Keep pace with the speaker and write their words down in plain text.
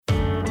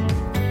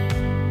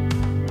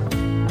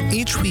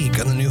Each week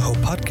on the New Hope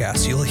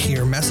podcast, you'll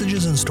hear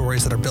messages and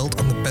stories that are built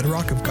on the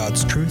bedrock of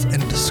God's truth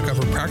and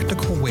discover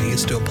practical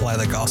ways to apply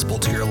the gospel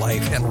to your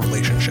life and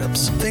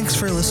relationships. Thanks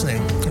for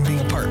listening and being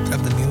a part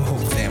of the New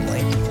Hope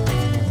family.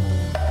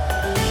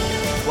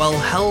 Well,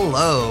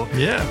 hello.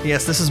 Yeah.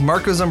 Yes, this is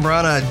Marco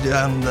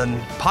Zambrana on the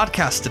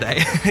podcast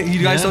today.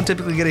 You guys don't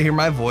typically get to hear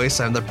my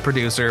voice. I'm the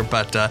producer,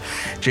 but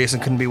Jason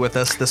couldn't be with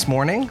us this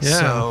morning. Yeah.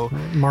 So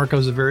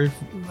Marco's a very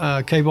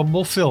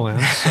capable fill-in,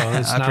 so it's I not a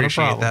problem.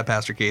 appreciate that,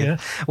 Pastor Keith. Yeah.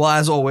 Well,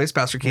 as always,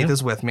 Pastor Keith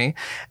is with me,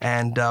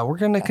 and we're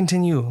going to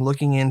continue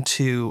looking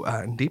into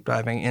deep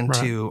diving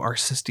into our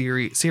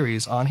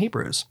series on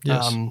Hebrews.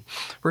 Yes.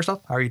 First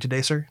off, how are you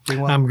today, sir? Doing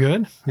well? I'm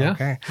good. Yeah.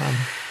 Okay.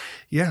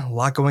 Yeah, a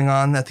lot going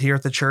on here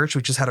at the church.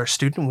 We just had our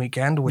student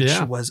weekend, which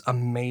was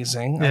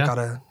amazing. Yeah. I got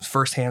to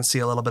firsthand see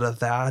a little bit of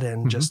that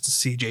and just to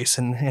see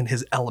Jason in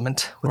his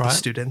element with the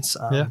students.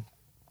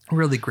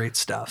 Really great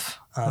stuff.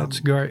 That's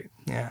great.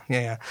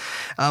 Yeah.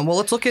 Well,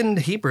 let's look into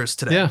Hebrews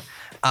today.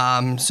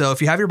 Yeah. So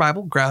if you have your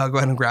Bible, go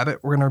ahead and grab it.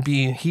 We're going to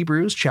be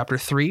Hebrews chapter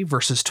 3,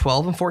 verses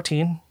 12 and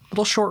 14.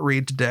 Little short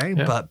read today,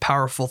 but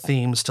powerful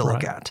themes to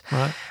look at.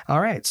 Right.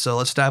 All right, so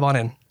let's dive on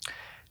in.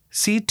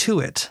 See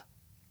to it,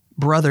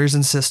 brothers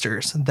and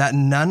sisters, that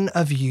none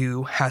of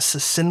you has a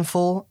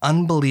sinful,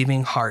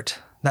 unbelieving heart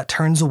that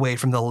turns away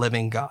from the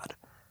living God,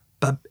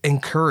 but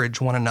encourage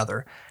one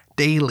another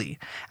daily,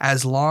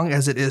 as long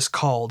as it is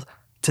called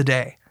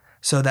today,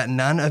 so that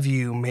none of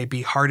you may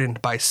be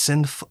hardened by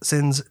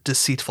sin's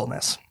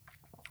deceitfulness.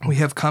 We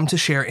have come to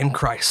share in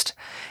Christ,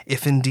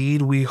 if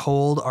indeed we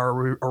hold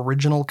our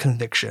original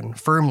conviction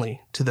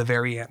firmly to the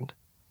very end.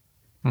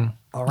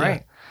 All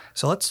right,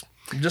 so let's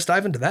just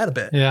dive into that a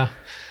bit. Yeah.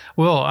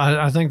 Well,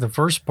 I think the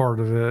first part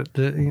of it,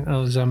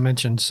 as I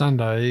mentioned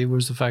Sunday,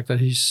 was the fact that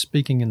he's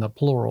speaking in the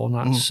plural,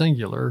 not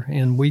singular.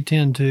 And we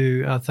tend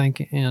to, I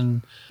think,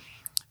 in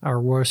our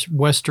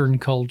Western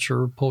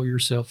culture, pull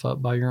yourself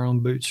up by your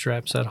own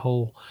bootstraps, that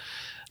whole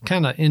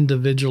kind of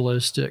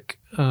individualistic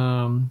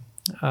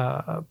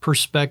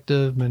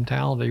perspective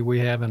mentality we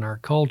have in our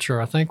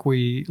culture. I think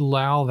we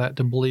allow that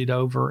to bleed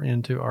over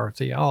into our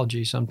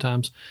theology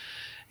sometimes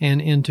and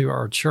into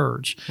our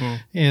church.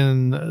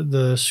 In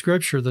the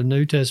scripture, the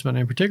New Testament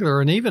in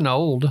particular, and even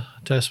Old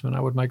Testament,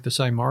 I would make the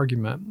same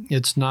argument.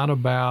 It's not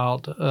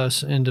about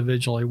us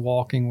individually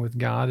walking with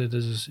God. It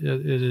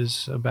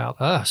is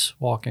about us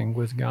walking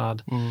with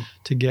God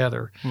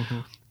together.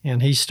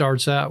 And he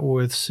starts out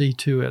with, see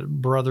to it,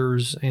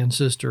 brothers and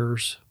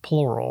sisters,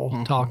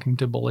 plural, talking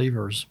to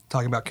believers.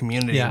 Talking about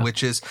community,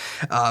 which is,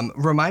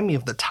 remind me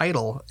of the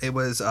title. It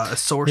was a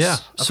source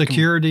of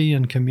security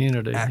and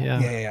community.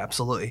 Yeah,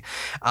 absolutely.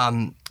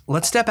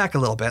 Let's step back a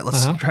little bit.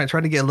 Let's try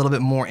to get a little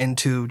bit more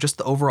into just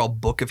the overall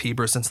book of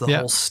Hebrews, since the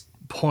whole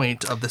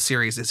point of the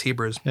series is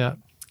Hebrews. Yeah.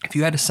 If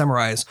you had to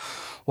summarize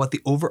what the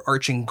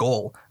overarching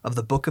goal of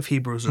the book of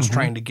Hebrews was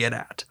trying to get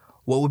at,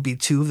 what would be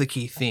two of the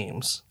key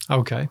themes?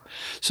 Okay.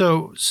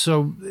 So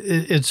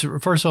it's,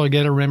 first of all, you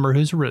got to remember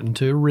who's written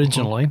to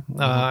originally,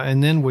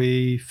 and then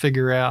we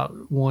figure out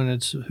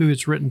who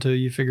it's written to,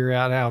 you figure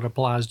out how it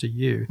applies to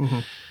you.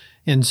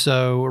 And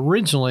so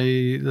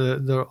originally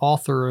the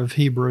author of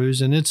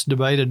Hebrews, and it's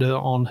debated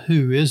on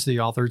who is the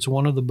author. It's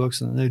one of the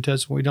books in the New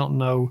Testament. We don't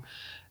know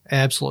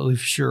absolutely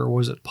for sure.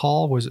 Was it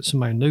Paul? Was it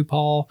somebody who knew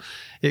Paul?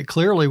 It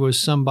clearly was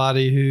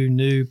somebody who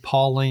knew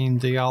Pauline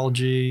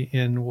theology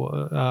and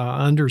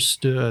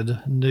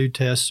understood New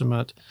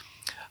Testament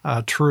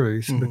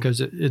truth, because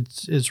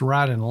it's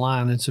right in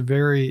line. It's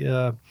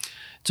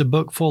it's a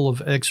book full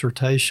of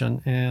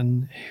exhortation,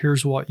 and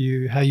here's how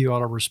you ought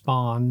to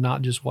respond,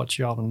 not just what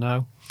you ought to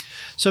know.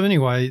 So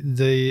anyway,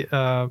 the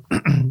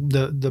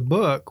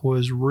book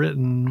was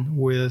written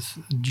with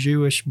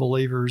Jewish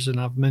believers, and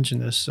I've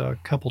mentioned this a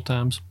couple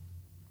times,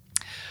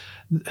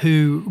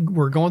 who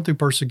were going through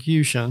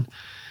persecution,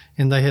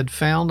 and they had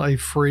found a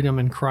freedom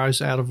in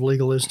Christ out of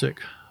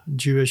legalistic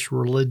Jewish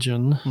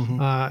religion,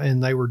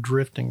 and they were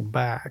drifting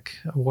back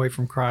away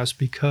from Christ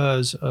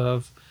because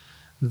of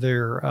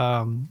their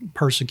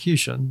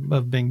persecution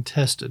of being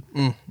tested.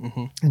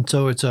 And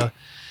so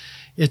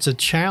it's a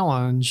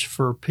challenge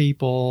for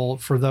people,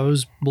 for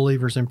those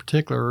believers in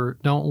particular.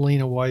 Don't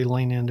lean away,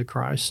 lean into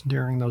Christ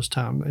during those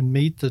times and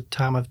meet the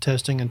time of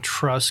testing and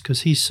trust,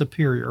 because he's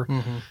superior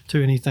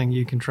to anything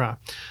you can try.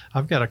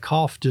 I've got a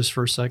cough just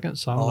for a second,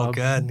 so I'm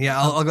good.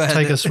 Yeah, I'll go ahead.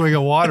 Take a swig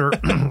of water.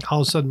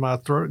 All of a sudden my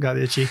throat got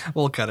itchy.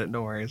 We'll cut it,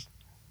 no worries.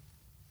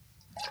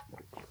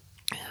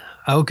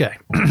 Okay.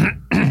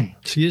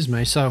 Excuse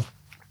me. So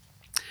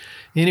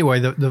anyway,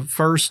 the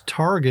first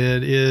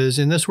target is,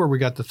 and that's where we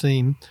got the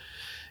theme,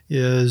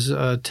 is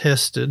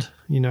tested.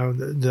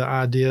 The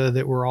idea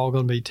that we're all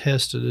going to be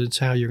tested. It's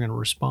how you're going to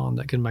respond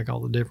that can make all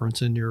the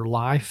difference in your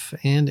life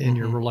and in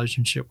your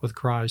relationship with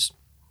Christ.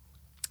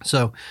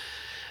 So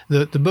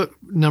the book,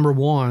 number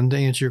one, to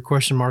answer your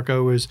question,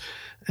 Marco, is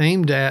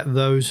aimed at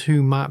those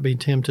who might be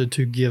tempted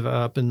to give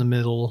up in the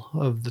middle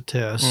of the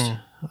test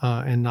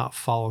and not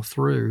follow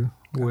through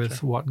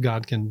with what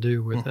God can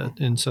do with it.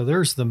 And so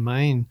there's the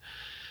main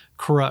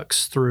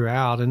crux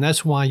throughout, and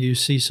that's why you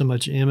see so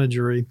much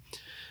imagery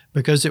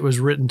because it was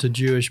written to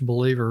Jewish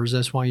believers,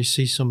 that's why you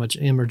see so much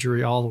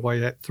imagery all the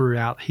way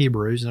throughout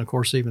Hebrews. And of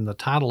course, even the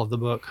title of the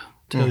book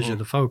tells you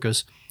the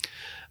focus.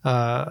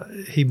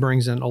 He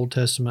brings in Old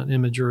Testament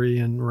imagery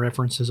and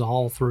references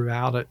all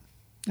throughout it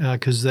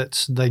because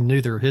they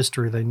knew their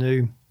history. They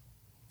knew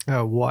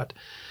what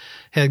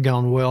had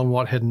gone well and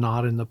what had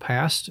not in the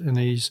past. And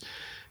he's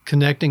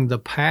connecting the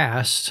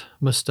past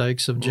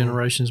mistakes of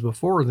generations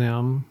before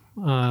them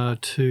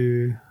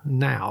to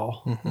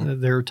now,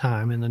 their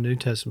time in the New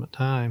Testament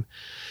time.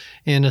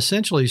 And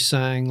essentially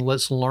saying,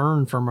 let's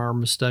learn from our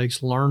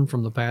mistakes, learn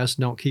from the past,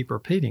 don't keep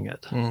repeating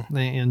it.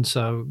 And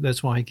so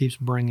that's why he keeps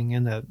bringing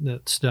in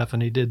that stuff.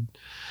 And he did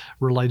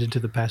related to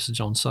the passage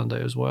on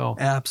Sunday as well.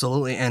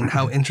 Absolutely. And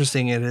how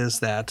interesting it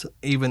is that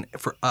even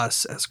for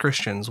us as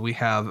Christians, we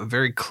have a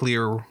very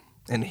clear,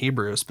 in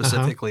Hebrew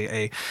specifically,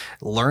 a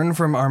learn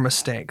from our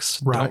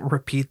mistakes. Right. Don't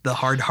repeat the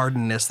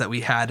hard-heartedness that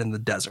we had in the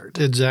desert.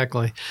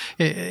 Exactly.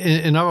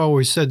 And I've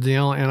always said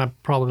and I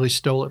probably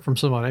stole it from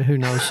somebody, who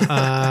knows.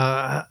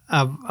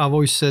 I've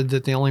always said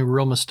that the only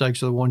real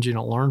mistakes are the ones you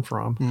don't learn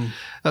from.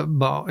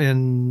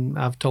 And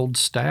I've told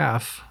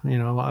staff,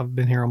 I've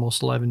been here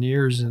almost 11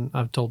 years, and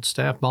I've told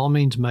staff, by all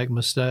means, make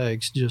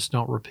mistakes, just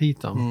don't repeat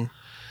them.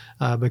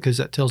 Because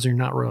that tells you you're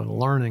not really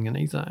learning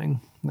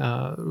anything.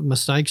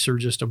 Mistakes are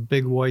just a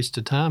big waste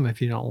of time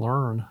if you don't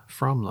learn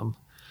from them.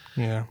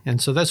 Yeah.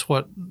 And so that's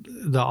what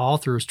the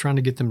author is trying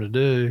to get them to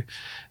do.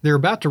 They're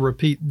about to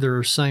repeat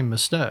their same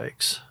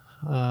mistakes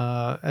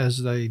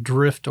as they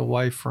drift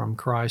away from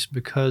Christ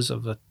because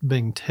of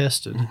being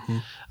tested,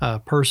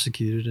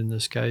 persecuted in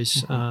this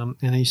case.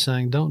 And he's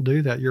saying, don't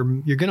do that. You're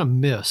going to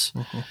miss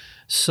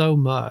so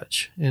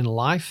much in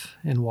life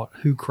and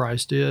who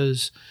Christ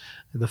is.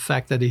 The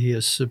fact that he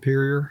is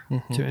superior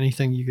to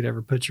anything you could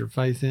ever put your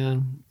faith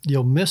in,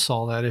 you'll miss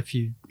all that if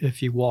you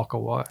walk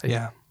away.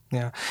 Yeah.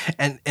 Yeah.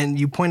 And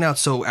you point out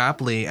so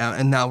aptly,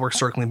 and now we're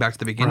circling back to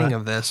the beginning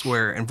of this,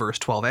 where in verse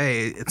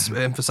 12a, it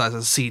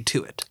emphasizes see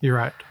to it.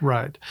 You're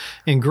right.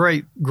 And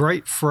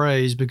great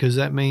phrase, because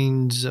that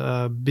means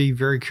be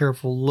very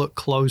careful, look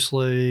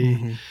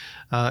closely.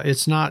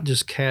 It's not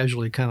just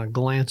casually kind of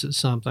glance at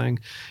something.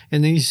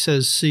 And then he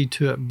says, see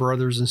to it,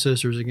 brothers and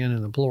sisters, again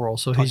in the plural.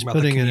 So he's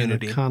putting it in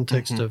the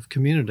context of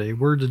community.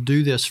 We're to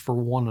do this for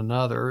one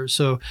another.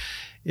 So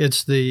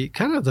it's the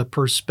kind of the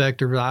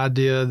perspective, the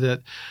idea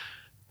that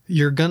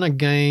you're going to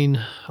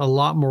gain a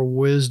lot more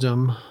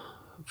wisdom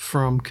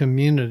from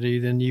community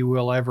than you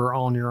will ever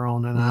on your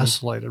own and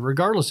isolated.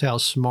 Regardless how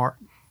smart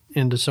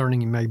and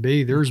discerning you may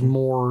be, there's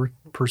more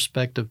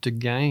perspective to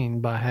gain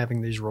by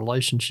having these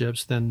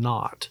relationships than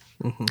not.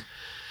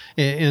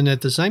 And at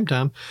the same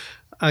time,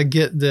 I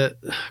get that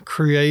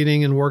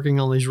creating and working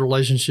on these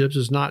relationships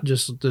is not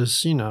just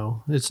this,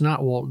 it's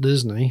not Walt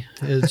Disney.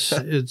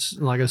 It's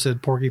like I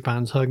said,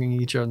 porcupines hugging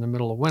each other in the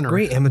middle of winter.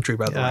 Great imagery,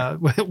 by the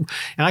way. And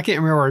I can't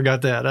remember where I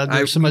got that.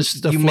 There's so much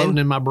stuff floating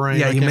in my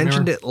brain. Yeah, you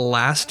mentioned it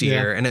last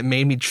year, and it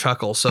made me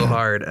chuckle so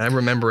hard. I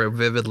remember it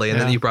vividly,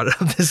 and then you brought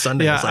it up this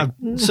Sunday. Yeah,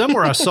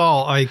 somewhere I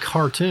saw a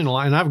cartoon,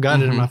 and I've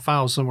got it in my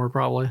file somewhere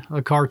probably,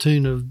 a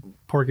cartoon of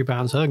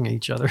porcupines hugging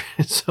each other.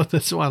 So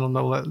that's why I don't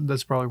know.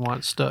 That's probably why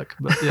it's stuck.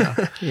 But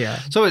yeah. Yeah.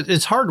 So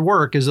it's hard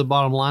work is the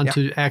bottom line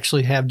to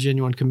actually have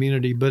genuine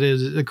community. But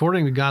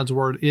according to God's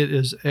word, it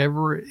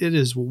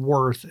is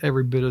worth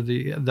every bit of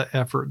the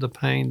effort, the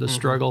pain, the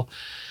struggle,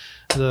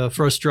 the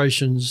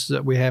frustrations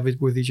that we have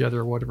with each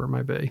other or whatever it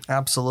may be.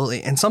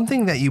 Absolutely. And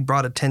something that you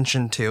brought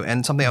attention to,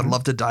 and something I'd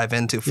love to dive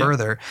into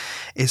further,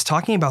 is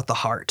talking about the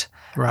heart.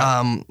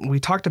 Right. We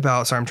talked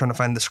about, sorry, I'm trying to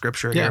find the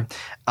scripture here.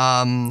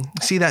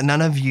 See that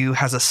none of you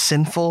has a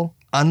sinful,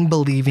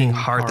 unbelieving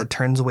heart that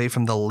turns away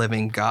from the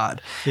living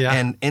God. Yeah.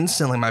 And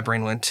instantly my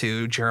brain went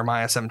to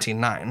Jeremiah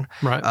 17:9.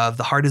 Right.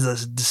 The heart is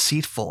as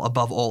deceitful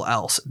above all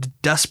else,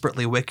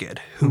 desperately wicked.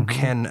 Who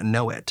can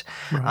know it?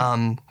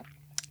 Right.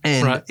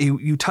 And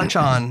you touch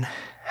on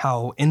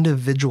how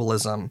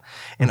individualism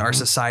in our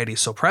society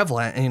is so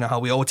prevalent, and how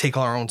we all take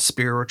our own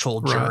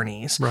spiritual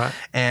journeys. Right.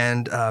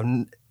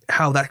 And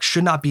how that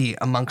should not be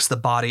amongst the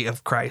body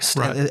of Christ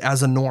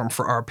as a norm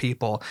for our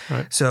people.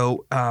 Right.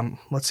 So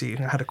let's see.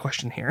 I had a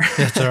question here.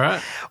 That's all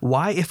right.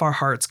 Why, if our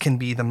hearts can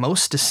be the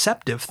most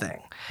deceptive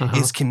thing,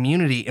 is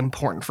community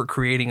important for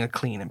creating a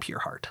clean and pure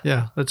heart?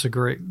 Yeah, that's a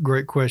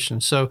great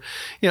question. So,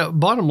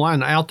 bottom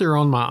line, out there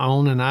on my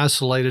own and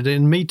isolated,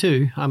 and me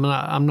too. I'm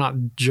not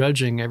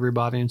judging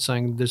everybody and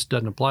saying this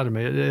doesn't apply to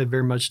me. It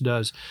very much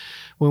does.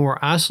 When we're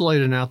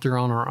isolated out there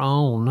on our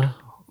own,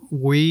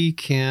 we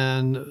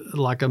can,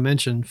 like I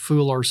mentioned,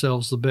 fool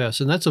ourselves the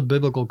best. And that's a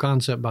biblical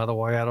concept, by the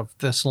way, out of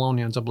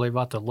Thessalonians, I believe.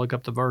 I have to look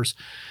up the verse,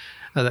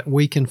 that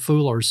we can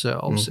fool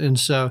ourselves. And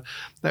so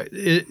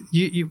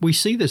we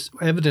see this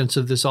evidence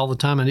of this all the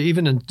time. And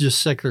even in just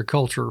secular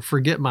culture,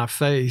 forget my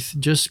faith,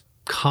 just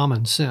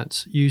common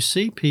sense. You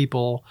see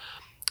people,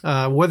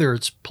 whether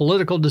it's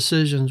political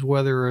decisions,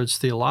 whether it's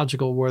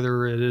theological,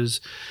 whether it is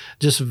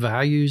just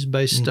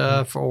values-based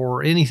stuff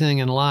or anything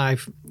in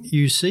life,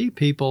 you see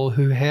people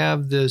who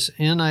have this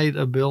innate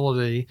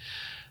ability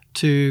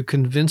to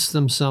convince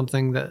themselves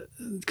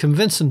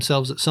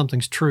that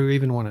something's true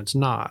even when it's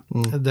not.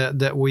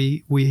 That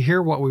we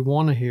hear what we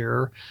want to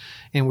hear,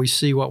 and we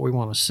see what we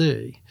want to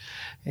see.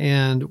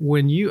 And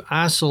when you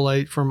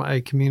isolate from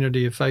a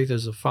community of faith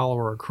as a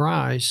follower of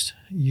Christ,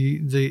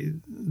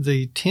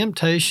 the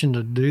temptation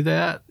to do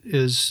that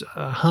is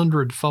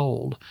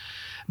 100-fold.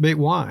 But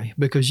why?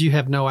 Because you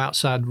have no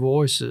outside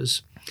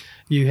voices.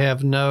 You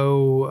have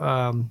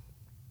no.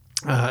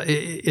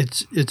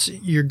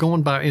 You're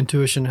going by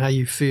intuition, how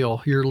you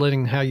feel. You're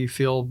letting how you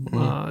feel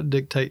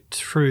dictate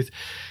truth.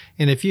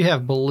 And if you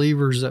have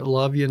believers that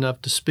love you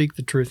enough to speak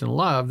the truth in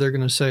love, they're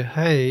going to say,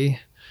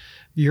 "Hey,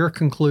 you're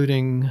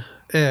concluding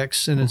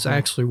X, and it's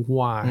actually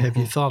Y. Have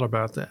you thought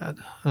about that?"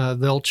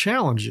 They'll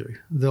challenge you.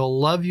 They'll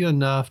love you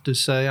enough to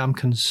say, "I'm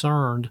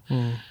concerned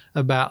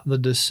about the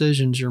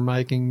decisions you're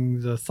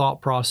making, the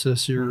thought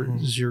process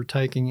you're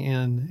taking,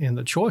 and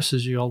the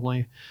choices you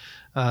only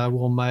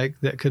will make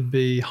that could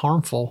be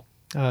harmful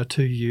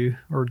to you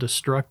or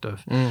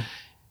destructive."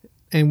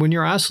 And when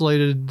you're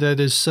isolated, that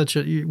is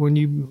when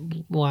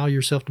you allow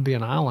yourself to be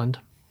an island,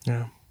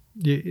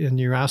 and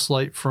you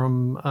isolate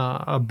from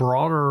a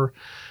broader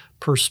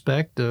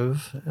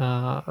perspective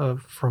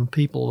from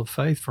people of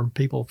faith, from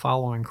people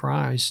following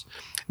Christ.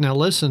 Now,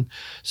 listen,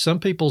 some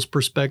people's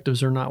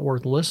perspectives are not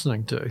worth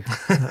listening to.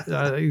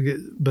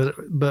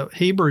 But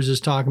Hebrews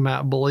is talking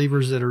about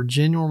believers that are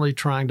genuinely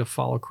trying to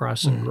follow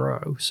Christ and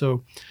grow.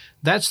 So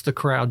that's the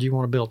crowd you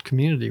want to build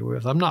community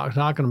with. I'm not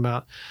talking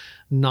about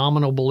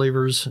nominal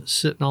believers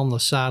sitting on the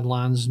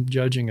sidelines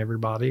judging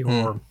everybody,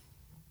 or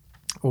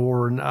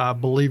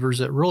believers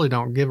that really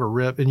don't give a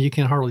rip, and you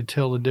can hardly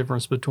tell the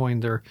difference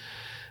between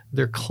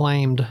their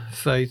claimed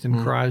faith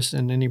in Christ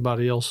and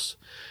anybody else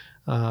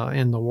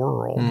in the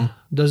world.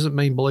 Doesn't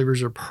mean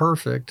believers are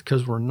perfect,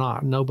 because we're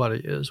not. Nobody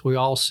is. We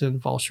all sin,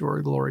 fall short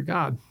of the glory of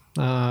God.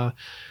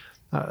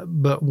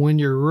 But when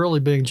you're really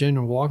being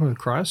genuine, walking with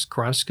Christ,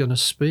 Christ's going to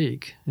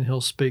speak, and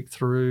he'll speak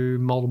through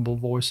multiple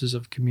voices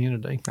of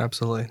community.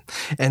 Absolutely.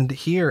 And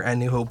here at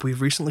New Hope,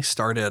 we've recently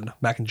started,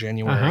 back in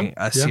January,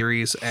 a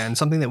series, and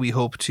something that we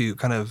hope to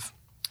kind of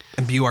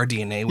imbue our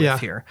DNA with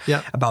here,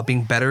 about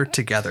being better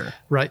together.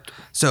 Right.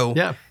 So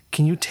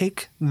can you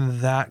take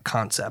that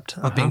concept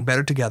of being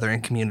better together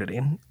in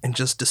community and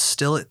just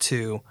distill it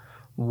to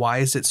why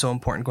is it so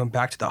important, going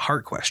back to the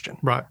heart question,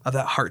 of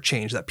that heart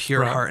change, that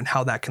pure heart, and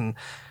how that can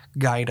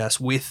guide us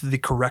with the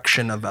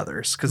correction of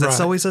others? Because that's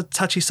always a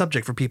touchy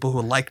subject for people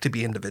who like to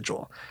be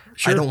individual.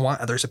 I don't want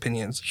others'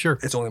 opinions.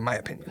 It's only my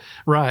opinion.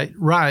 Right.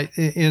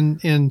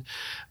 And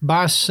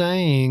by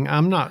saying,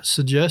 I'm not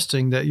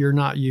suggesting that you're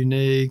not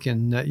unique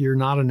and that you're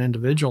not an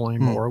individual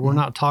anymore. We're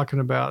not talking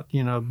about,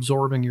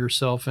 absorbing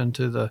yourself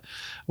into the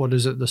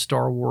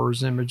Star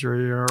Wars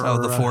imagery or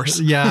the Force.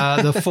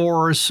 The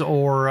Force,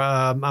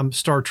 or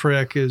Star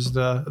Trek is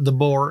the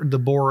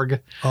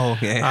Borg. Oh,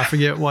 okay. I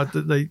forget what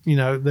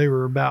they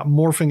were about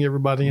morphing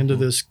everybody into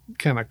this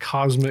kind of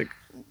cosmic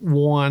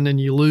one, and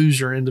you lose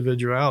your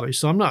individuality.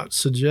 So I'm not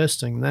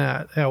suggesting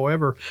that.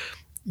 However,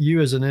 you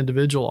as an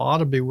individual ought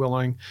to be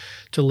willing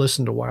to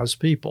listen to wise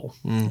people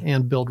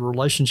and build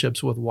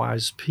relationships with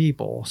wise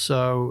people.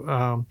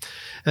 So,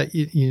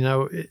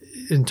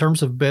 in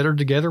terms of better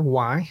together,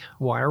 why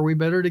are we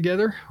better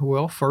together?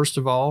 Well, first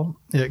of all,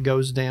 it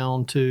goes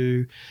down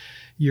to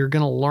you're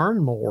going to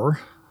learn more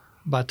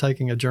by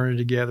taking a journey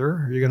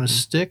together. You're going to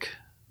stick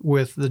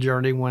with the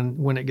journey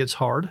when it gets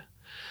hard.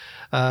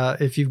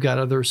 If you've got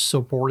others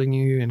supporting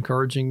you,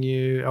 encouraging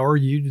you, or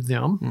you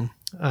them,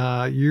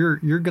 you're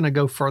going to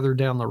go further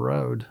down the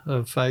road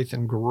of faith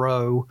and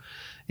grow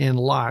in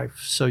life.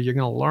 So you're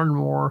going to learn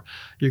more,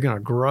 you're going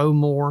to grow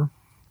more,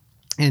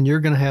 and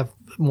you're going to have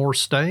more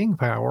staying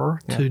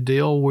power to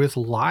deal with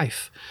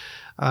life.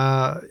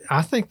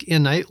 I think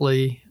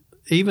innately,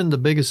 even the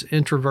biggest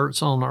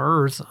introverts on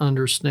earth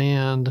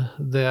understand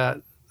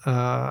that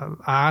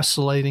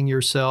isolating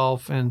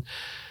yourself and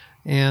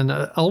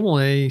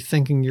only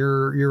thinking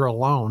you're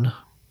alone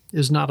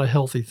is not a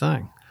healthy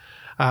thing.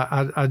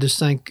 I just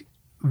think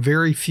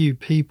very few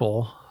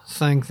people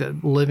think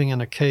that living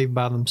in a cave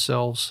by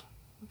themselves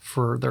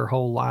for their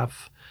whole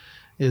life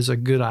is a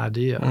good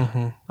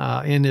idea.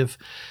 And if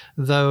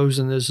those,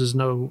 and this is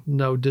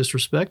no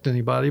disrespect to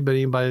anybody, but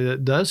anybody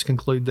that does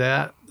conclude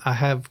that, I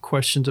have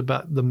questions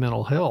about the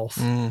mental health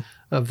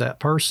of that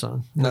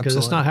person, because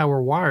it's not how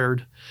we're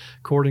wired,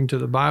 according to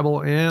the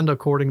Bible and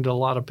according to a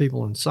lot of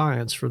people in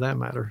science, for that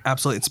matter.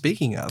 Absolutely. And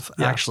speaking of,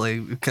 actually,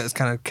 because it's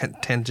kind of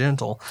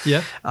tangential,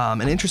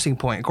 an interesting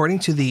point. According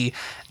to the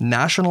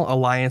National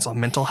Alliance on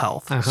Mental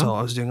Health, so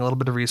I was doing a little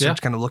bit of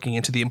research, kind of looking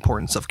into the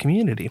importance of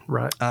community.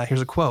 Right.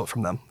 Here's a quote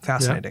from them.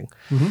 Fascinating.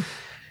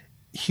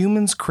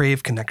 Humans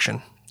crave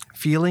connection.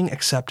 Feeling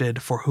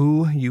accepted for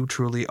who you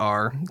truly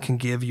are can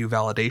give you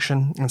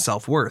validation and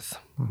self-worth.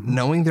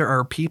 Knowing there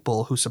are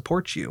people who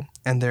support you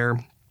and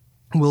there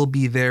will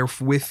be there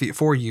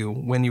for you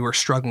when you are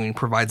struggling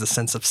provides a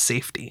sense of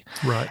safety.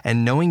 Right.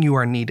 And knowing you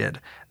are needed,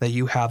 that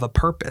you have a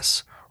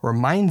purpose,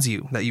 reminds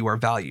you that you are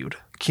valued,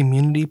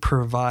 community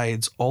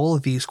provides all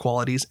of these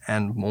qualities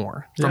and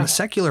more. From a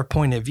secular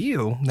point of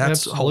view,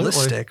 that's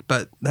holistic,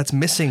 but that's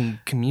missing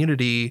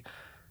community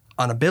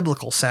on a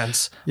biblical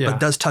sense, but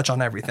does touch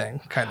on everything,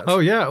 kind of. Oh,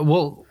 yeah.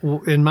 Well,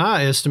 in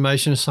my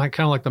estimation, it's kind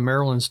of like the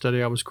Maryland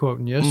study I was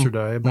quoting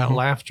yesterday about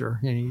laughter.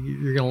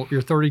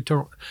 You're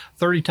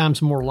 30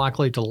 times more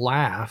likely to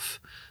laugh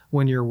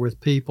when you're with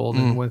people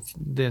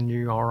than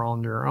you are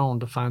on your own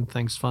to find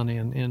things funny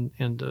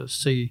and to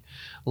see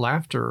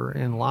laughter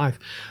in life.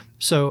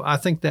 So I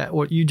think that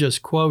what you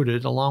just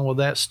quoted, along with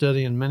that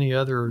study and many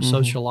other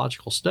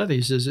sociological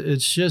studies,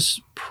 it's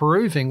just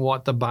proving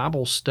what the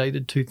Bible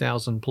stated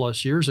 2,000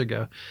 plus years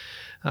ago,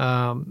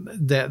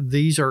 that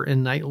these are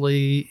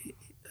innately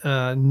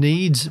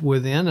needs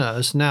within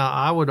us. Now,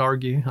 I would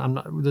argue,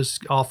 this is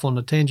off on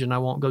a tangent, I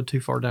won't go too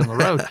far down the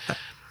road,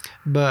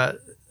 but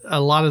a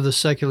lot of the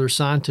secular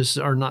scientists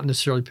are not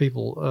necessarily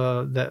people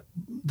that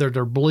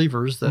they're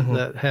believers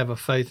that have a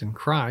faith in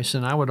Christ.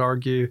 And I would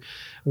argue,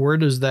 where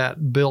does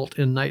that built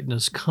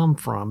innateness come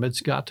from?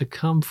 It's got to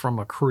come from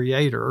a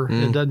creator.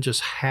 It doesn't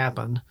just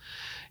happen.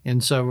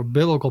 And so a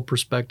biblical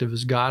perspective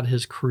is God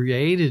has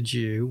created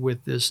you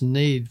with this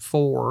need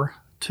for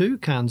two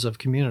kinds of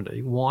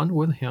community. One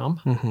with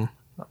him,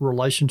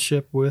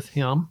 relationship with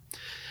him.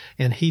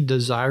 And he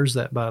desires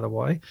that, by the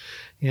way,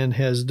 and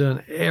has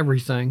done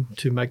everything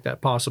to make that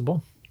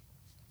possible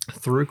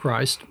through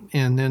Christ.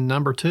 And then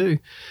number two,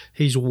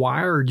 he's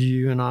wired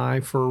you and I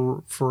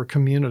for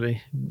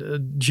community,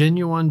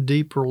 genuine,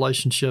 deep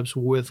relationships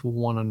with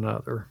one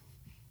another.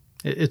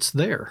 It's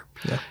there.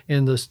 Yeah.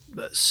 And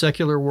the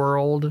secular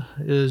world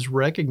is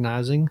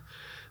recognizing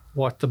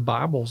what the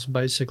Bible's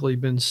basically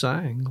been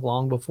saying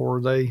long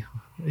before they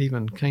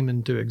even came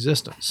into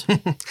existence.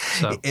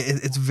 So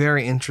it's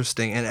very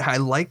interesting, and I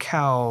like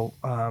how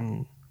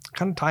kind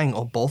of tying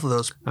both of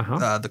those,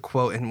 the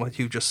quote and what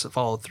you just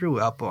followed through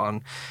up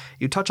on.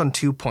 You touch on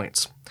 2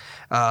 points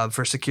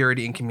for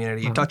security and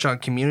community. You touch on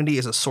community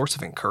as a source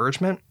of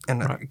encouragement,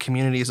 and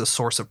community as a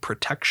source of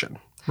protection.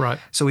 Right.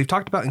 So we've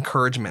talked about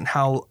encouragement,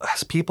 how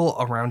people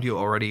around you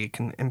already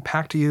can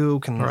impact you,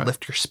 can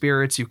lift your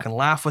spirits, you can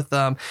laugh with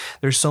them.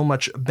 There's so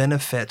much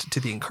benefit to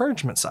the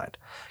encouragement side.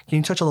 Can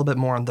you touch a little bit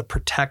more on the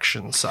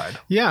protection side?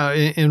 Yeah,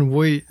 and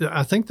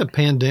I think the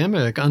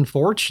pandemic,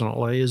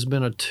 unfortunately, has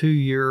been a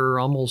 2-year,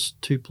 almost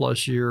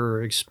 2+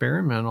 year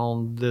experiment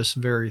on this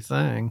very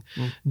thing.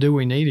 Do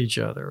we need each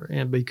other?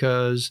 And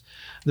because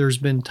there's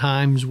been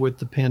times with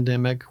the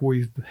pandemic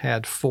we've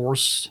had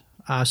forced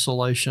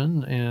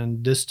isolation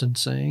and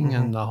distancing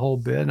and the whole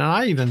bit. And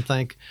I even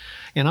think,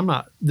 and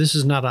this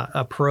is not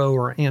a pro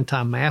or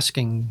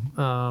anti-masking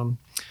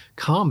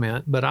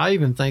comment, but I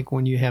even think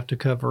when you have to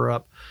cover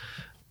up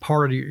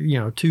part of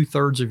your,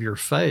 2/3 of your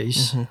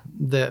face,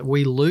 that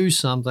we lose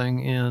something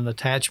in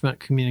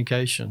attachment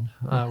communication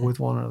with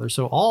one another.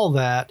 So all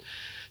that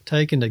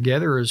taken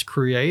together has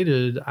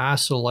created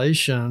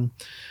isolation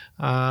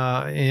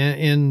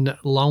and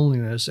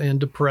loneliness and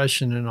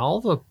depression and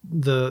all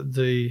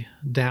the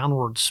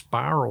downward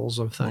spirals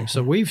of things.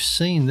 So we've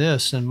seen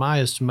this, in my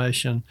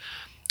estimation,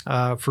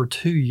 for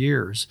 2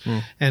 years.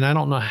 And I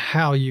don't know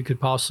how you could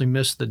possibly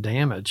miss the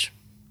damage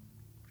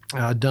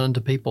done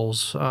to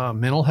people's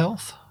mental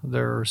health,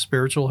 their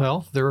spiritual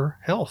health, their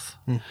health.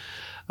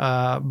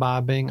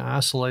 By being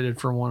isolated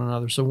from one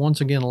another. So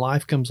once again,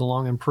 life comes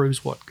along and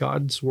proves what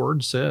God's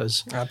word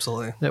says.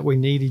 Absolutely. That we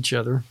need each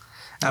other.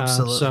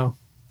 Absolutely.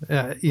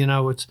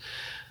 It's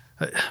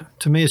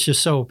to me, it's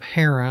just so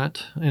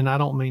apparent, and I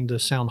don't mean to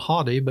sound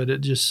haughty, but it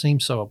just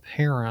seems so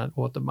apparent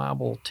what the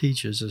Bible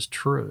teaches is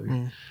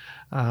true.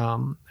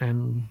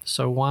 And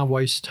so why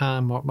waste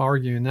time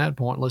arguing that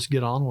point? Let's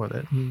get on with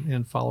it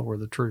and follow where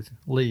the truth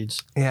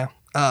leads. Yeah.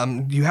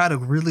 You had a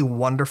really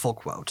wonderful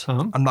quote.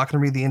 I'm not going to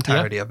read the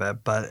entirety of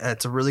it, but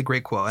it's a really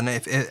great quote. And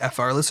if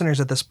our listeners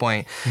at this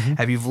point,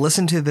 have you've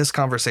listened to this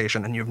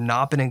conversation and you've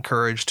not been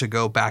encouraged to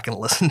go back and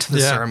listen to the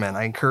sermon,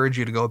 I encourage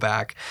you to go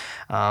back.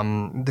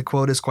 The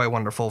quote is quite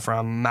wonderful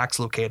from Max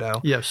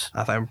Lucado. Yes.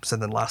 If I said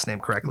the last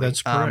name correctly.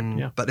 That's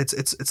correct. But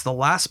it's the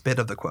last bit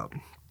of the quote.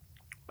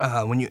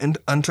 When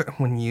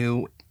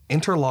you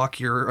interlock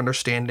your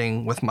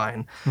understanding with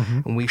mine,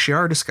 when we share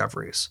our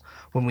discoveries,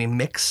 when we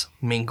mix,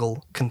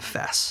 mingle,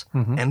 confess,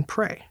 and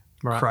pray,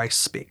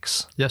 Christ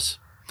speaks. Yes.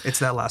 It's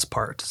that last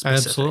part.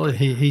 Absolutely.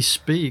 He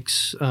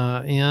speaks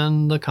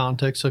in the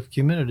context of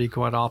community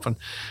quite often.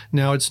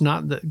 Now, it's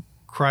not that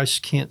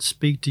Christ can't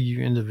speak to you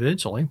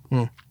individually.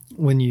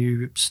 When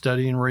you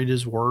study and read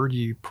his word,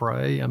 you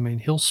pray,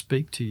 he'll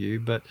speak to you,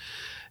 but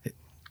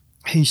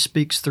he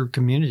speaks through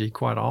community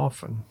quite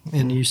often.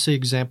 And you see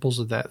examples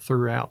of that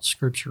throughout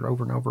Scripture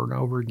over and over and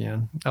over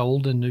again,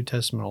 Old and New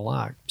Testament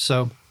alike.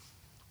 So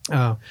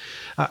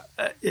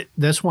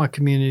that's why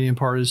community in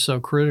part is so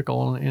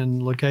critical.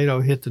 And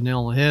Lucado hit the nail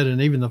on the head.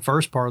 And even the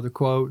first part of the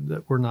quote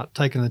that we're not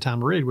taking the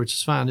time to read, which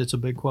is fine, it's a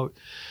big quote,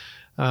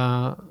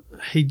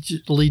 he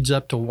leads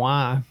up to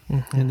why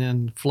and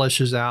then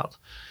fleshes out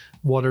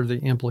what are the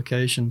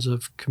implications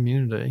of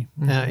community.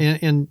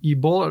 And you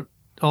boil it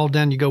all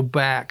down, you go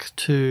back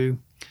to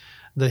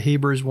the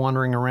Hebrews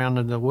wandering around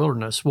in the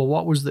wilderness. Well,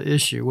 what was the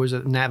issue? Was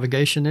it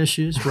navigation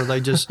issues? Were they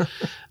just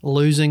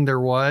losing their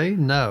way?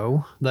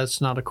 No,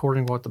 that's not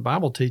according to what the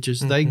Bible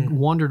teaches. They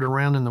wandered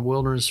around in the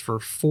wilderness for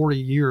 40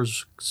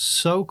 years,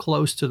 so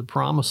close to the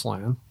promised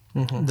land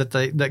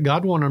that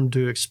God wanted them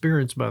to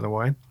experience, by the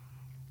way.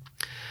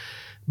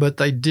 But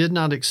they did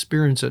not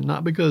experience it,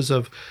 not because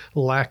of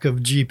lack of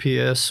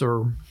GPS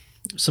or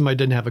somebody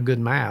didn't have a good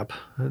map.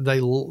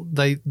 They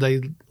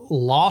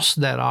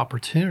lost that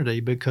opportunity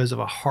because of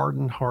a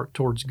hardened heart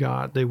towards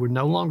God. They would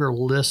no longer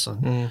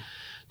listen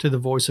to the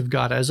voice of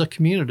God as a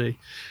community,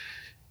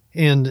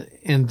 and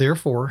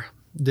therefore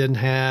didn't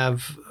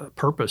have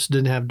purpose,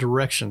 didn't have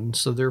direction.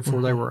 So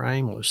therefore they were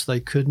aimless. They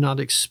could not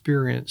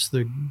experience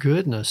the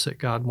goodness that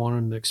God wanted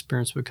them to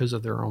experience because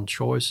of their own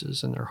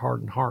choices and their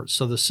hardened hearts.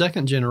 So the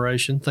second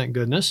generation, thank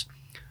goodness,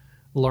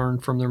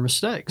 learned from their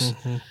mistakes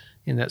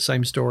in that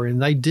same story.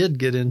 And they did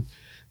get in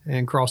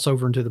and cross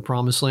over into the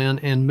promised land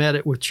and met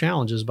it with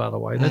challenges, by the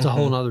way. That's a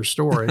whole other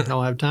story I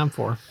don't have time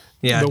for.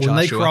 Yeah, but when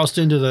they crossed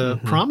into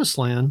the promised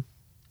land,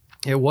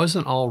 it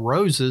wasn't all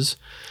roses.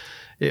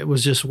 It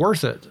was just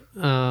worth it.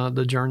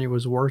 The journey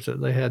was worth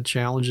it. They had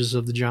challenges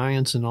of the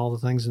giants and all the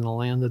things in the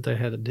land that they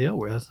had to deal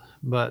with.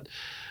 But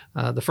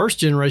the first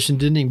generation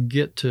didn't even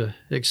get to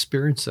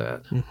experience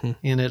that.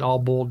 And it all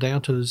boiled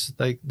down to this,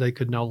 they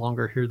could no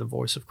longer hear the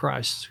voice of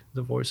Christ,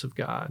 the voice of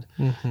God.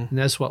 And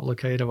that's what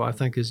Lucado, I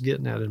think, is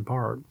getting at in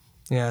part.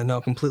 Yeah,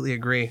 no, completely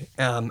agree.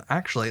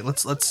 Actually,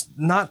 let's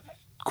not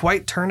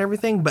quite turn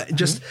everything, but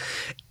just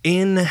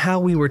in how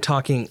we were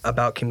talking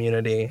about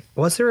community,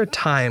 was there a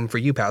time for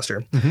you,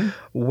 Pastor,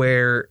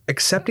 where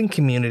accepting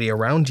community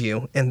around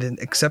you and then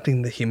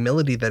accepting the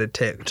humility that it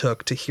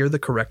took to hear the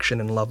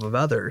correction and love of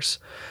others,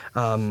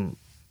 why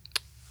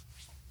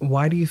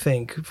do you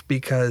think?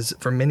 Because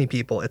for many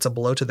people, it's a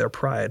blow to their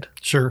pride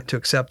to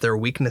accept their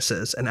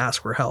weaknesses and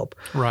ask for help.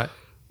 Right.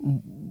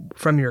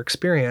 From your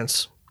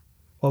experience,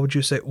 what would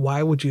you say?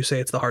 Why would you say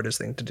it's the hardest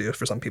thing to do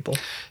for some people?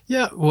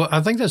 Yeah, well,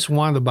 I think that's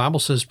why the Bible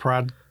says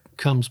pride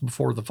comes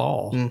before the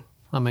fall.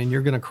 I mean,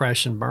 you're going to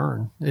crash and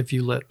burn if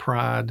you let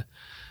pride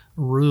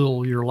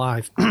rule your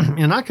life.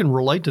 And I can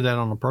relate to that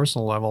on a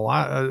personal level.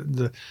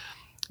 The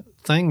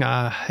thing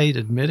I hate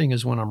admitting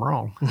is when I'm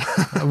wrong,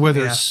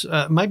 whether it's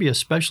maybe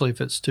especially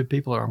if it's to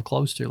people that I'm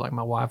close to, like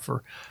my wife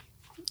or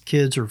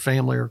kids or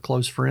family or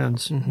close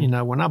friends. You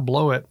know, when I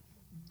blow it,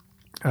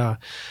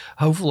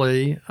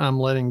 hopefully I'm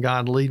letting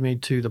God lead me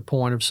to the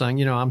point of saying,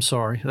 you know, I'm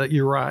sorry, that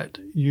you're right.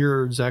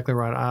 You're exactly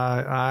right.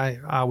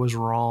 I was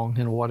wrong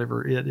in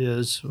whatever it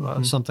is,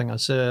 something I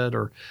said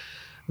or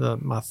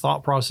my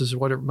thought process or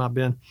whatever it might have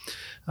been.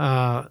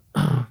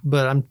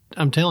 But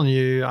I'm telling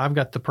you, I've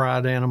got the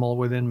pride animal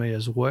within me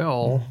as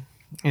well.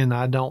 And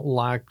I don't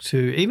like to,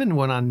 even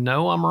when I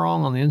know I'm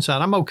wrong on the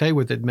inside, I'm okay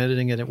with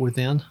admitting it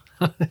within,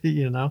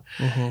 you know,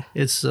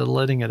 it's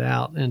letting it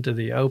out into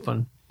the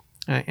open.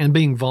 And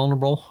being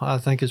vulnerable, I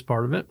think, is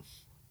part of it.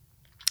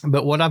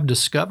 But what I've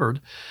discovered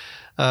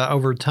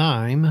over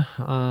time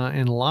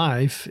in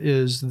life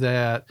is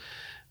that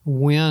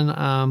when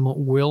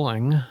I'm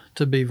willing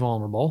to be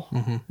vulnerable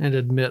and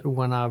admit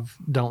when I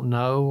don't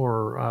know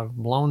or I've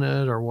blown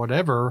it or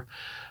whatever,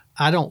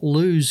 I don't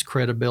lose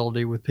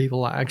credibility with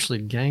people. I actually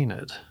gain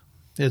it.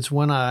 It's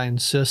when I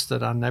insist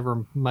that I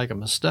never make a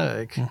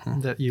mistake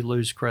that you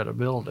lose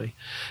credibility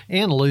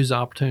and lose the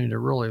opportunity to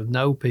really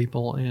know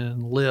people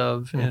and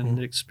live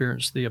and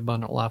experience the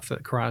abundant life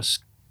that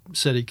Christ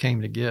said he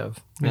came to give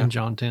in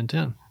John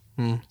 10:10.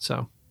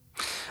 So,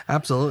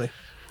 absolutely.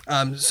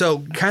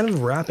 So kind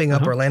of wrapping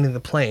up or landing the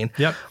plane,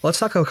 let's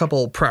talk a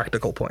couple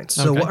practical points.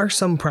 So what are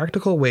some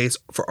practical ways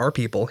for our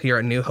people here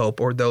at New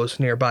Hope or those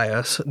nearby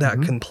us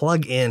that can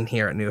plug in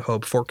here at New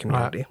Hope for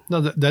community?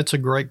 No, that's a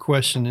great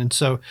question. And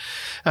so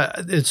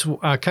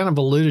I kind of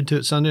alluded to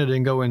it Sunday. I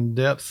didn't go in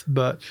depth,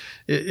 but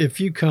if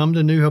you come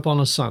to New Hope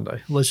on a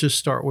Sunday, let's just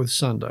start with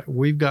Sunday.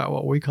 We've got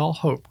what we call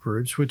Hope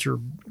groups, which are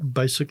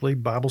basically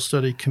Bible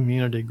study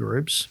community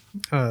groups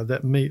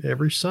that meet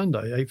every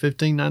Sunday,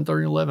 8:15,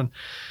 9:30, 11.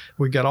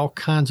 We got all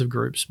kinds of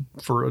groups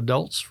for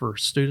adults, for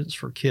students,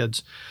 for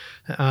kids.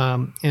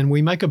 And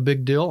we make a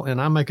big deal,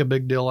 and I make a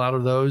big deal out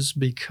of those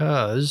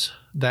because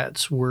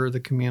that's where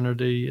the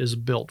community is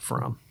built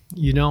from.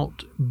 You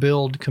don't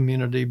build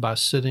community by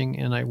sitting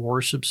in a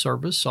worship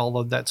service,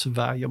 although that's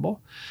valuable.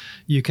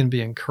 You can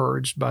be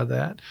encouraged by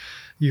that.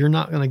 You're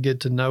not going to get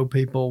to know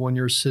people when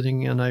you're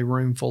sitting in a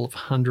room full of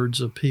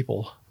hundreds of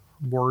people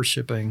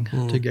worshiping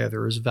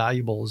together, as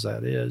valuable as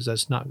that is.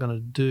 That's not going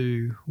to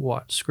do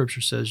what Scripture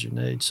says you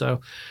need.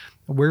 So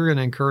we're going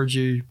to encourage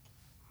you,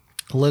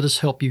 let us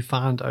help you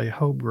find a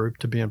Hope group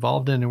to be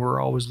involved in, and we're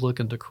always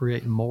looking to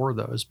create more of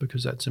those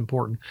because that's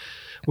important.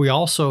 We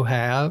also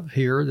have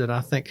here that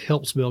I think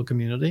helps build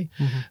community,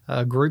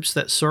 groups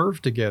that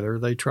serve together.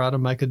 They try to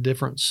make a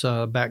difference.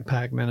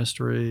 Backpack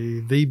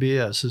ministry,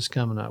 VBS is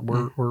coming up.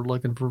 We're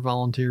looking for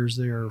volunteers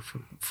there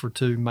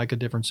to make a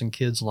difference in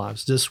kids'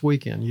 lives. This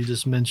weekend, you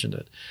just mentioned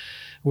it.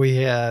 We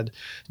had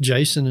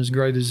Jason, as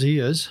great as he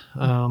is,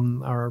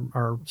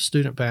 our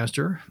student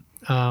pastor.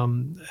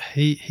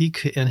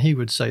 he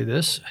would say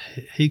this: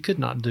 he could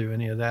not do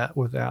any of that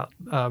without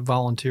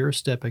volunteers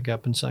stepping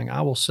up and saying,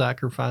 "I will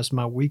sacrifice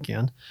my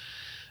weekend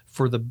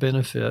for the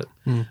benefit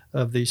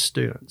of these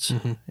students,"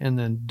 and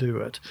then do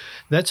it.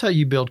 That's how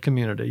you build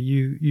community.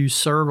 You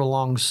serve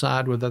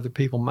alongside with other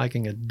people,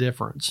 making a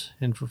difference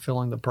in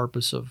fulfilling the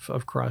purpose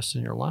of Christ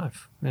in your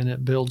life, and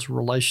it builds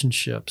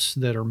relationships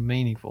that are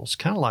meaningful. It's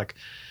kind of like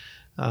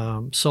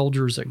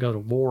soldiers that go to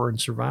war and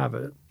survive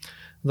it.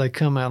 They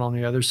come out on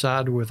the other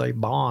side with a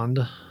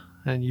bond,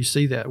 and you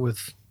see that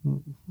with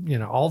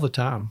all the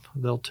time.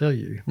 They'll tell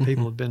you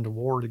people have been to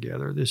war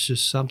together. It's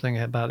just something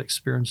about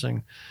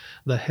experiencing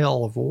the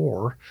hell of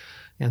war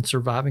and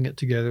surviving it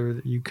together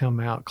that you come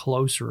out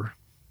closer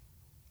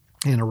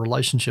in a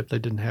relationship they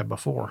didn't have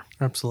before.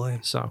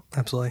 Absolutely. So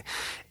absolutely.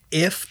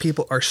 If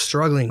people are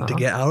struggling to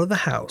get out of the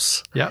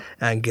house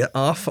and get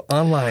off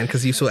online,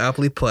 because you so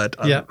aptly put,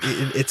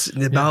 it's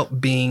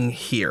about being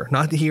here,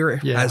 not here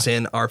as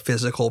in our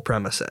physical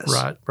premises,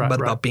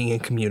 but about being in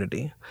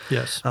community.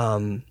 Yes.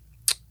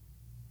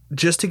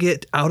 Just to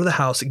get out of the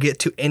house, get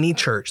to any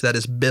church that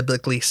is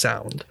biblically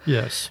sound.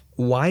 Yes.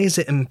 Why is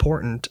it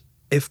important,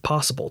 if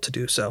possible, to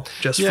do so,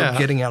 just for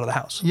getting out of the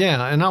house?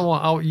 Yeah, and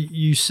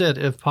you said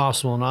if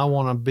possible, and I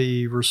want to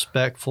be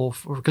respectful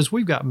because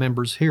we've got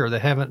members here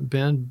that haven't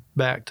been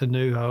back to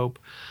New Hope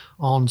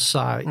on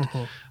site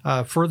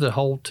for the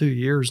whole 2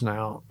 years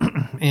now,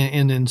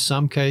 and in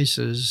some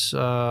cases,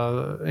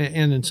 I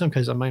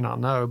may not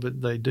know,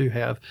 but they do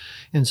have.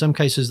 In some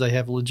cases, they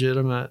have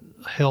legitimate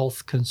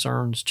health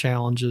concerns,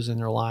 challenges in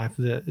their life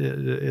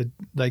that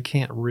they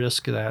can't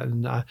risk that,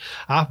 and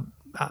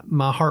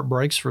my heart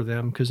breaks for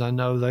them because I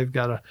know they've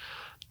got to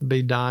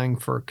be dying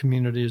for a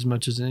community as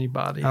much as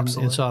anybody.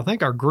 Absolutely. And so I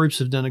think our groups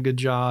have done a good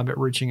job at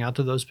reaching out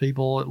to those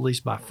people, at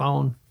least by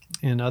phone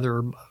and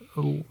other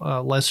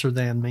lesser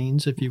than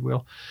means, if you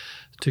will,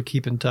 to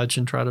keep in touch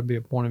and try to be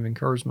a point of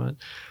encouragement.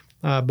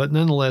 But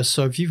nonetheless,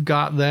 so if you've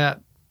got that,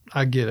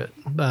 I get it.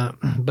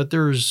 But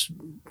there's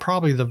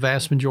probably the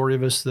vast majority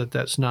of us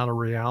that's not a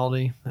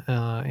reality,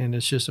 and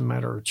it's just a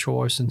matter of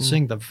choice and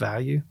seeing the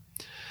value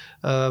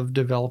of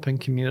developing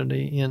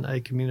community in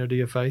a community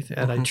of faith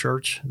at a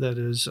church that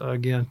is,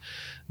 again,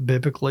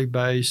 biblically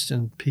based,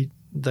 and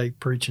they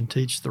preach and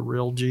teach the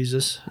real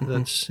Jesus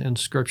that's in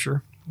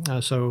Scripture.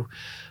 So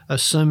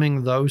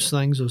assuming those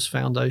things, those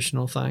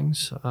foundational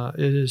things,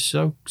 it is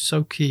so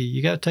key.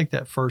 You got to take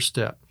that first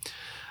step.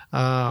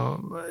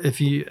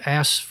 If you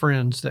ask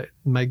friends that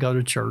may go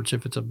to church,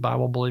 if it's a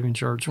Bible-believing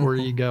church, where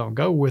do you go?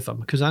 Go with them,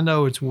 because I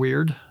know it's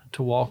weird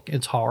to walk.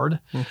 It's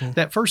hard.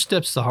 That first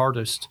step's the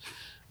hardest.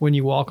 When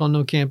you walk on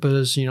the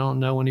campus, you don't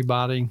know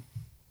anybody.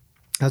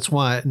 That's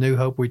why at New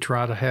Hope we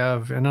try to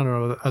have, and I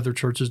know other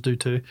churches do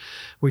too,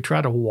 we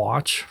try to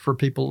watch for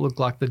people that look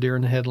like the deer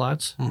in the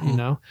headlights,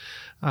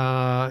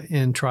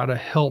 and try to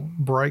help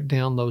break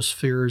down those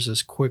fears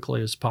as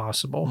quickly as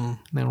possible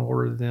in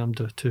order for them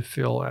to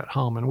feel at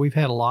home. And we've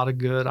had a lot of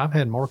good. I've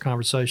had more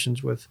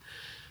conversations with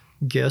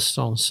guests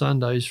on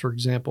Sundays, for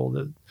example,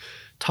 that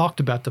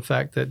talked about the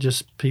fact that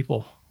just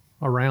people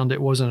around, it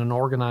wasn't an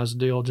organized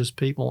deal, just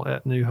people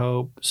at New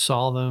Hope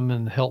saw them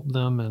and helped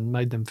them and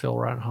made them feel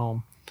right at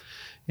home.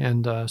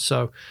 And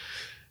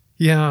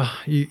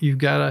you've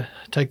got to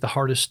take the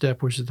hardest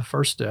step, which is the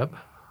first step,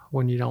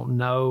 when you don't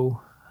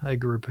know a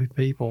group of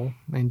people,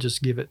 and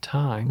just give it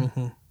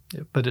time.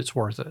 But it's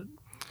worth it.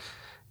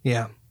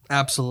 Yeah,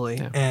 absolutely.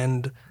 Yeah.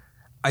 And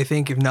I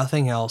think if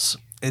nothing else,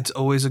 it's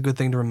always a good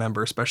thing to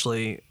remember,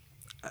 especially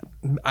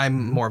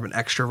I'm more of an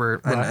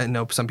extrovert, and I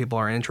know some people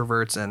are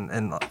introverts,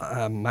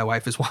 and my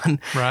wife is one,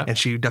 and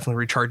she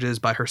definitely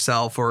recharges by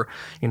herself, or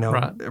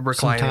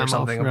reclining or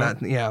something like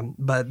that. Yeah,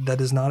 but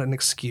that is not an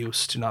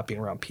excuse to not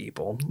being around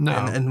people. No,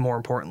 and more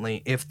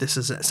importantly, if this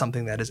is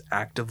something that is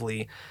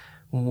actively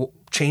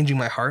changing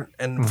my heart,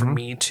 and for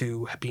me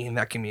to be in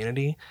that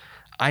community,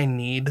 I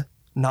need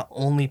not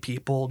only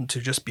people to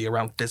just be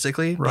around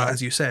physically, but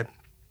as you said,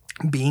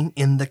 being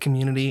in the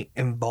community,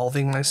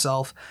 involving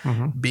myself,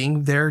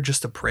 being there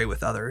just to pray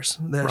with others.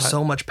 There's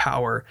so much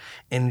power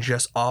in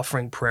just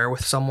offering prayer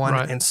with someone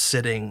and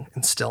sitting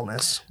in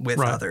stillness with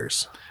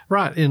others.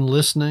 Right, in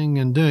listening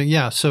and doing.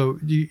 Yeah, so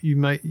you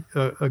make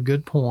a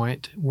good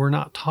point. We're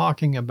not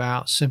talking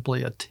about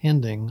simply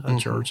attending a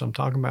church. I'm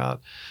talking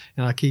about,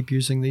 and I keep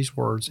using these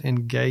words,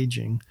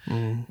 engaging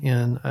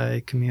in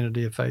a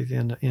community of faith,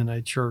 in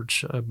a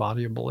church, a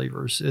body of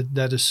believers.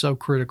 That is so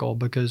critical,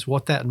 because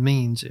what that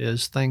means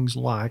is things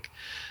like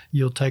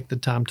you'll take the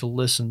time to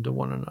listen to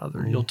one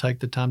another. You'll take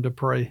the time to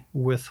pray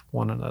with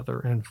one another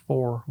and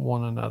for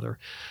one another.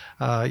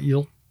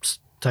 You'll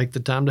take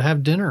the time to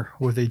have dinner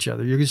with each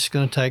other. You're just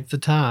going to take the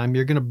time.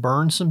 You're going to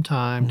burn some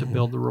time to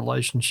build the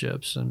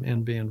relationships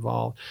and be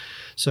involved.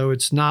 So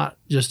it's not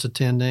just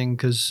attending,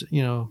 because,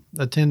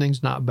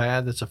 attending's not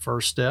bad. That's a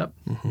first step.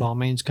 By all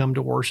means, come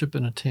to worship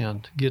and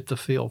attend. Get the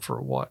feel for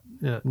what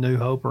New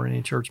Hope or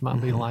any church might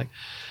be like.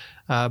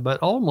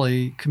 But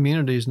ultimately,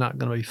 community is not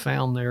going to be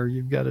found there.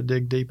 You've got to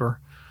dig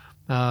deeper.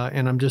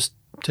 And I'm just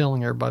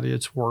telling everybody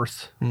it's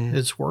worth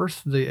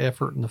the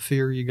effort and the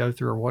fear you go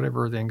through, or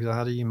whatever the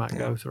anxiety you might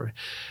go through.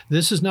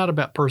 This is not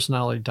about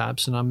personality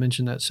types, and I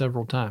mentioned that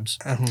several times.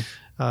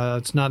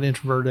 It's not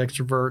introvert,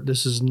 extrovert.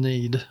 This is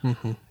need.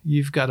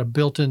 You've got a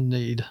built-in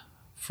need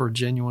for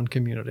genuine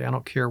community. I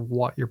don't care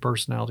what your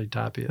personality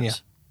type is.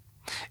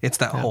 Yeah. It's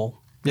that hole.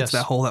 It's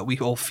that hole that we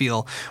all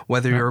feel,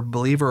 whether you're a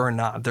believer or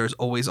not. There's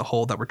always a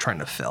hole that we're trying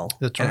to fill.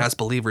 That's right. And as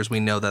believers, we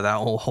know that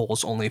whole hole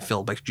is only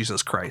filled by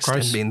Jesus Christ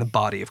and being the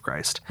body of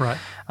Christ. Right.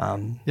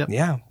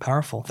 Yeah,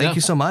 powerful. Thank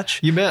you so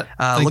much. You bet.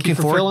 Thank you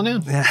for filling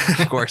in.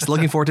 Yeah, of course.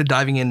 Looking forward to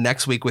diving in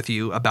next week with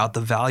you about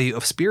the value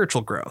of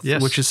spiritual growth,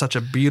 which is such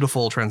a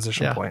beautiful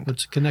transition point.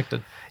 It's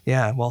connected.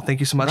 Yeah. Well, thank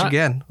you so much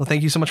again. Well,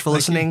 thank you so much for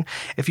listening.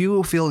 If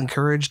you feel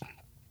encouraged,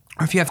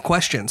 or if you have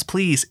questions,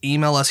 please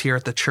email us here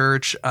at the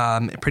church.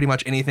 Pretty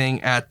much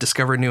anything at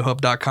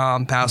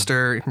discovernewhope.com,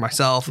 Pastor,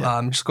 myself.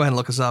 Just go ahead and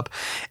look us up.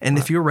 And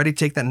if you're ready to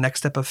take that next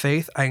step of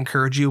faith, I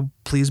encourage you,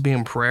 please be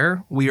in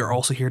prayer. We are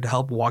also here to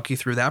help walk you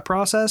through that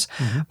process.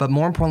 But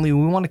more importantly,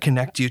 we want to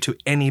connect you to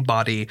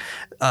anybody,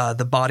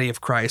 the body of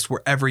Christ,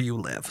 wherever you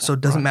live. So it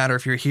doesn't matter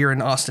if you're here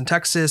in Austin,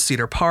 Texas,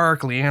 Cedar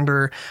Park,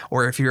 Leander,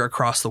 or if you're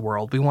across the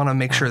world. We want to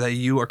make sure that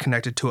you are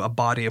connected to a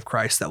body of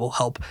Christ that will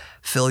help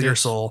fill your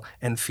soul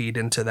and feed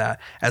into that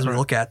as we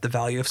look at the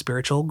value of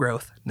spiritual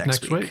growth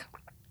next week.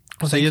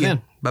 We'll see you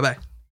then. Bye-bye.